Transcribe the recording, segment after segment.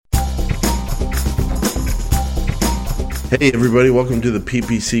Hey everybody, welcome to the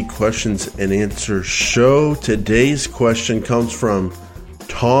PPC Questions and Answers show. Today's question comes from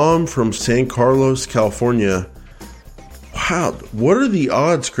Tom from San Carlos, California. Wow, what are the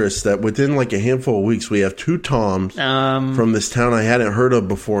odds, Chris, that within like a handful of weeks we have two Toms from this town I hadn't heard of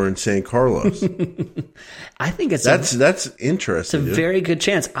before in San Carlos? I think that's interesting. It's a very good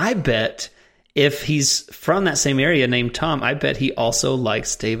chance. I bet if he's from that same area named Tom, I bet he also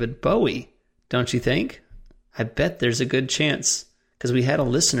likes David Bowie. Don't you think? I bet there's a good chance because we had a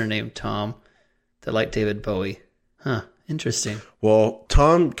listener named Tom that liked David Bowie. Huh, interesting. Well,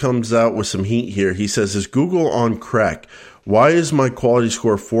 Tom comes out with some heat here. He says, is Google on crack? Why is my quality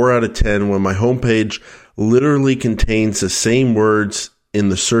score 4 out of 10 when my homepage literally contains the same words in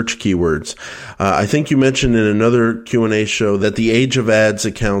the search keywords? I think you mentioned in another Q&A show that the age of ads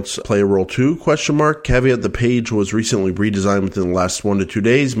accounts play a role too, ? Caveat, the page was recently redesigned within the last 1 to 2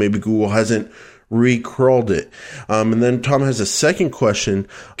 days. Maybe Google hasn't recrawled it. And then Tom has a second question.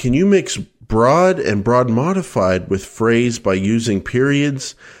 Can you mix broad and broad modified with phrase by using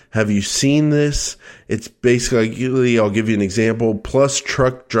periods? Have you seen this? It's basically, I'll give you an example, plus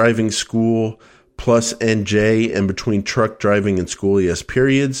truck driving school, plus NJ, and between truck driving and school, he has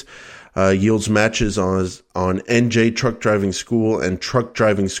periods. Yields matches on NJ truck driving school and truck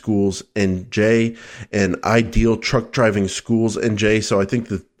driving schools NJ and ideal truck driving schools NJ. So I think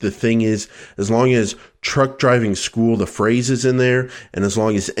the thing is, as long as truck driving school, the phrase is in there, and as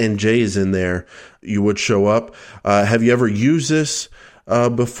long as NJ is in there, you would show up. Have you ever used this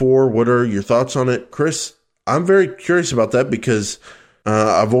before? What are your thoughts on it? Chris, I'm very curious about that because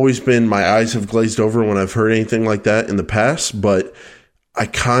I've always been, my eyes have glazed over when I've heard anything like that in the past, but I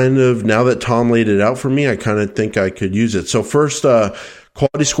kind of, now that Tom laid it out for me, I kind of think I could use it. So first,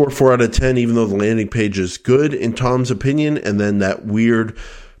 quality score 4 out of 10, even though the landing page is good in Tom's opinion, and then that weird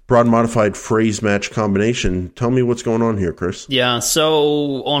broad modified phrase match combination. Tell me what's going on here, Chris. Yeah,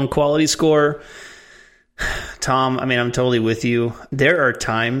 so on quality score, Tom, I mean, I'm totally with you. There are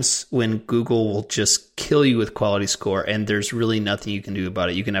times when Google will just kill you with quality score, and there's really nothing you can do about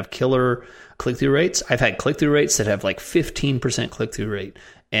it. You can have killer click-through rates. I've had click-through rates that have like 15% click-through rate,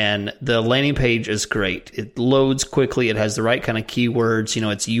 and the landing page is great. It loads quickly. It has the right kind of keywords. You know,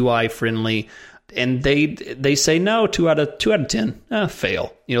 it's UI friendly, and they say no, 2 out of 10,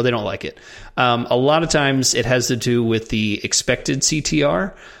 fail. You know, they don't like it. A lot of times it has to do with the expected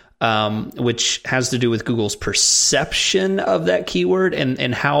CTR. Which has to do with Google's perception of that keyword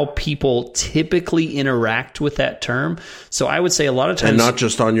and how people typically interact with that term. So I would say a lot of times... And not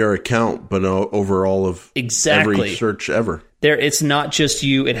just on your account, but overall of every search ever. It's not just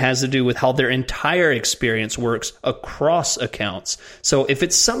you. It has to do with how their entire experience works across accounts. So if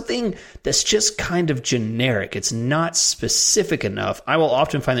it's something that's just kind of generic, it's not specific enough, I will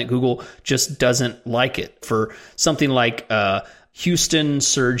often find that Google just doesn't like it. For something like... Houston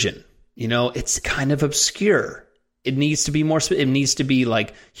surgeon, you know, it's kind of obscure. It needs to be more, it needs to be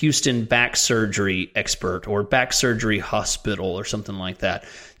like Houston back surgery expert or back surgery hospital or something like that.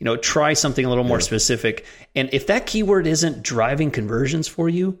 You know, try something a little more specific. And if that keyword isn't driving conversions for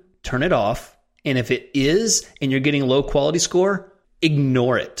you, turn it off. And if it is, and you're getting low quality score,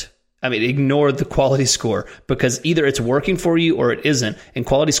 ignore it. I mean, ignore the quality score because either it's working for you or it isn't. And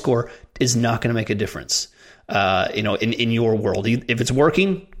quality score is not going to make a difference. You know, in your world, if it's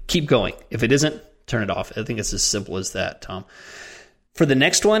working, keep going. If it isn't, turn it off. I think it's as simple as that, Tom. For the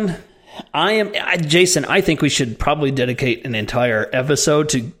next one, Jason, I think we should probably dedicate an entire episode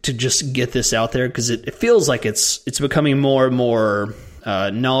to just get this out there because it feels like it's becoming more and more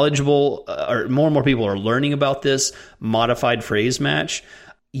knowledgeable, or more people are learning about this modified phrase match.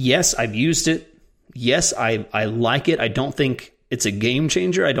 Yes, I've used it. Yes, I like it. I don't think it's a game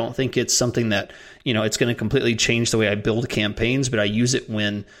changer. I don't think it's something that, you know, it's going to completely change the way I build campaigns, but I use it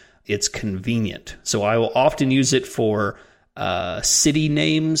when it's convenient. So I will often use it for city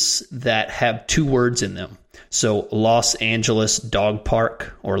names that have 2 words in them. So Los Angeles Dog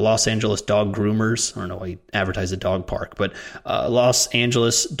Park or Los Angeles Dog Groomers. I don't know why you advertise a dog park, but Los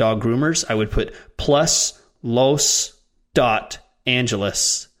Angeles Dog Groomers, I would put plus Los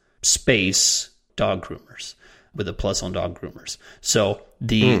Angeles space dog groomers with a plus on dog groomers. So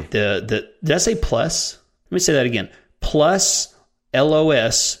the did I say plus? Let me say that again. Plus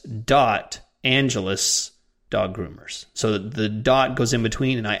LOS dot Angeles dog groomers. So the dot goes in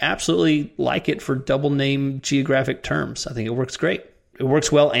between, and I absolutely like it for double name geographic terms. I think it works great. It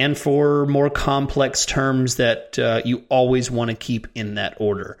works well and for more complex terms that you always want to keep in that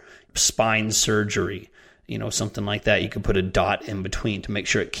order. Spine surgery, you know, something like that. You could put a dot in between to make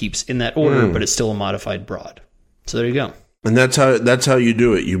sure it keeps in that order, but it's still a modified broad. So there you go. And that's how you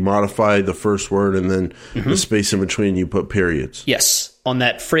do it. You modify the first word, and then the space in between you put periods. Yes. On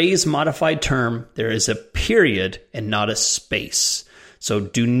that phrase modified term, there is a period and not a space. So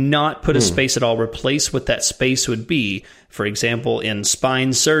do not put a space at all. Replace what that space would be. For example, in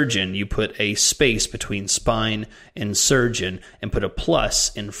spine surgeon, you put a space between spine and surgeon and put a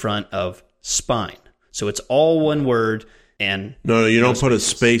plus in front of spine. So it's all one word. And no, you don't put a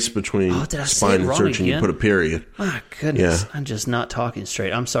space between did I say spine it and wrong surgeon. again? You put a period. My goodness, Yeah. I'm just not talking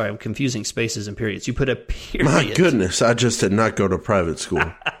straight. I'm sorry, I'm confusing spaces and periods. You put a period. My goodness, I just did not go to private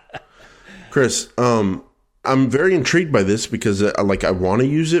school. Chris, I'm very intrigued by this because I want to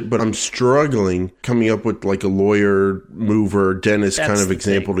use it, but I'm struggling coming up with like a lawyer, mover, dentist That's kind of the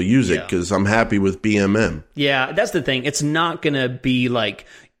example thing. to use it Yeah. because I'm happy with BMM. Yeah, that's the thing. It's not going to be like,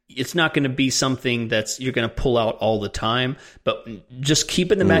 it's not going to be something that's you're going to pull out all the time, but just keep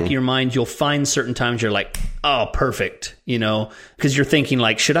in the back of your mind. You'll find certain times you're like, oh, perfect, because you're thinking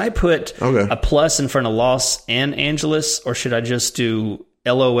like, should I put a plus in front of Los and Angeles, or should I just do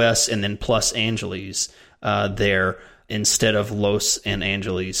LOS and then plus Angeles there instead of Los and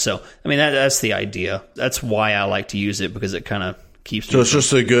Angeles? So, I mean, that's the idea. That's why I like to use it, because it kind of keeps me. So it's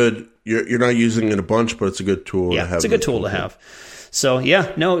just a good, you're not using it a bunch, but it's a good tool to have. It's a good tool to have. So,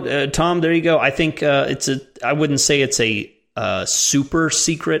 yeah, no, Tom, there you go. I think I wouldn't say it's a super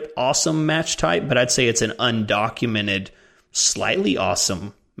secret awesome match type, but I'd say it's an undocumented, slightly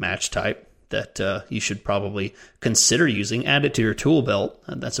awesome match type that you should probably consider using. Add it to your tool belt.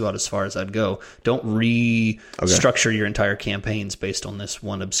 That's about as far as I'd go. Don't restructure your entire campaigns based on this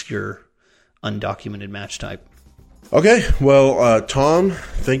one obscure, undocumented match type. Okay, well, Tom,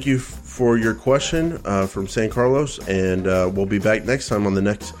 thank you for your question from San Carlos, and we'll be back next time on the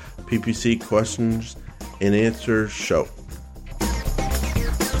next PPC Questions and Answers show.